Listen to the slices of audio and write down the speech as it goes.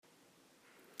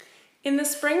In the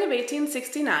spring of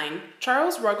 1869,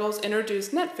 Charles Ruggles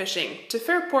introduced net fishing to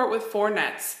Fairport with 4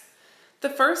 nets. The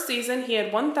first season he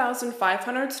had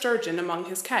 1,500 sturgeon among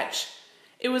his catch.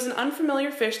 It was an unfamiliar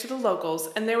fish to the locals,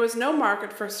 and there was no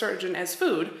market for sturgeon as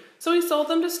food, so he sold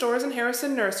them to stores in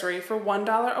Harrison Nursery for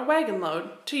 $1 a wagon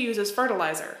load to use as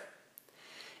fertilizer.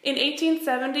 In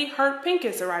 1870, Hart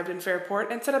Pincus arrived in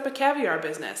Fairport and set up a caviar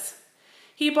business.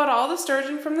 He bought all the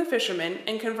sturgeon from the fishermen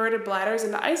and converted bladders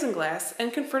into isinglass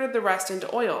and converted the rest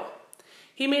into oil.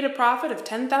 He made a profit of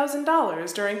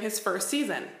 $10,000 during his first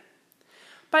season.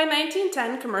 By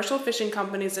 1910, commercial fishing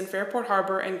companies in Fairport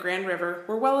Harbor and Grand River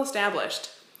were well established.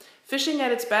 Fishing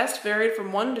at its best varied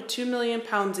from 1 to 2 million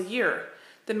pounds a year.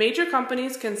 The major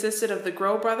companies consisted of the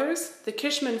Grow Brothers, the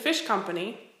Kishman Fish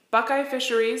Company, Buckeye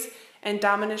Fisheries, and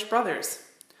Dominish Brothers.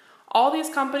 All these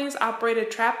companies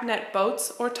operated trap net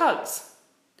boats or tugs.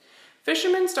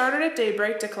 Fishermen started at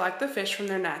daybreak to collect the fish from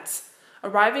their nets.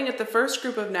 Arriving at the first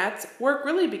group of nets, work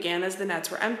really began as the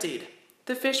nets were emptied.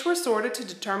 The fish were sorted to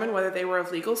determine whether they were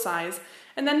of legal size,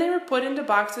 and then they were put into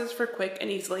boxes for quick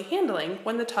and easily handling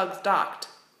when the tugs docked.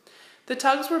 The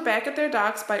tugs were back at their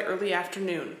docks by early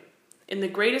afternoon. In the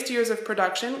greatest years of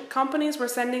production, companies were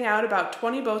sending out about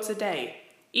 20 boats a day,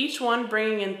 each one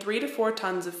bringing in 3 to 4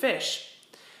 tons of fish.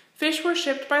 Fish were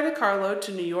shipped by the carload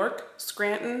to New York,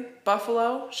 Scranton,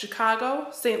 Buffalo, Chicago,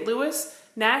 St. Louis,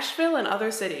 Nashville, and other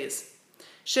cities.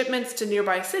 Shipments to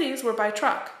nearby cities were by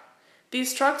truck.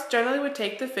 These trucks generally would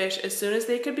take the fish as soon as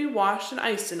they could be washed and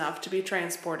iced enough to be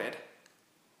transported.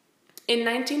 In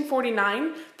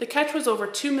 1949, the catch was over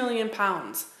 2 million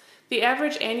pounds. The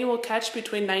average annual catch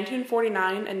between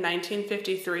 1949 and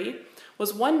 1953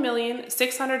 was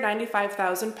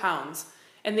 1,695,000 pounds,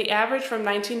 and the average from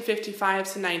 1955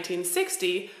 to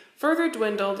 1960 further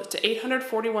dwindled to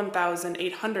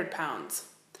 841,800 pounds.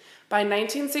 By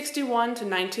 1961 to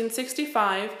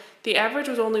 1965, the average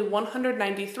was only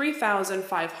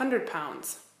 193,500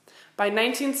 pounds. By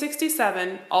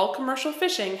 1967, all commercial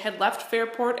fishing had left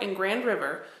Fairport and Grand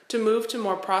River to move to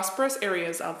more prosperous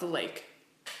areas of the lake.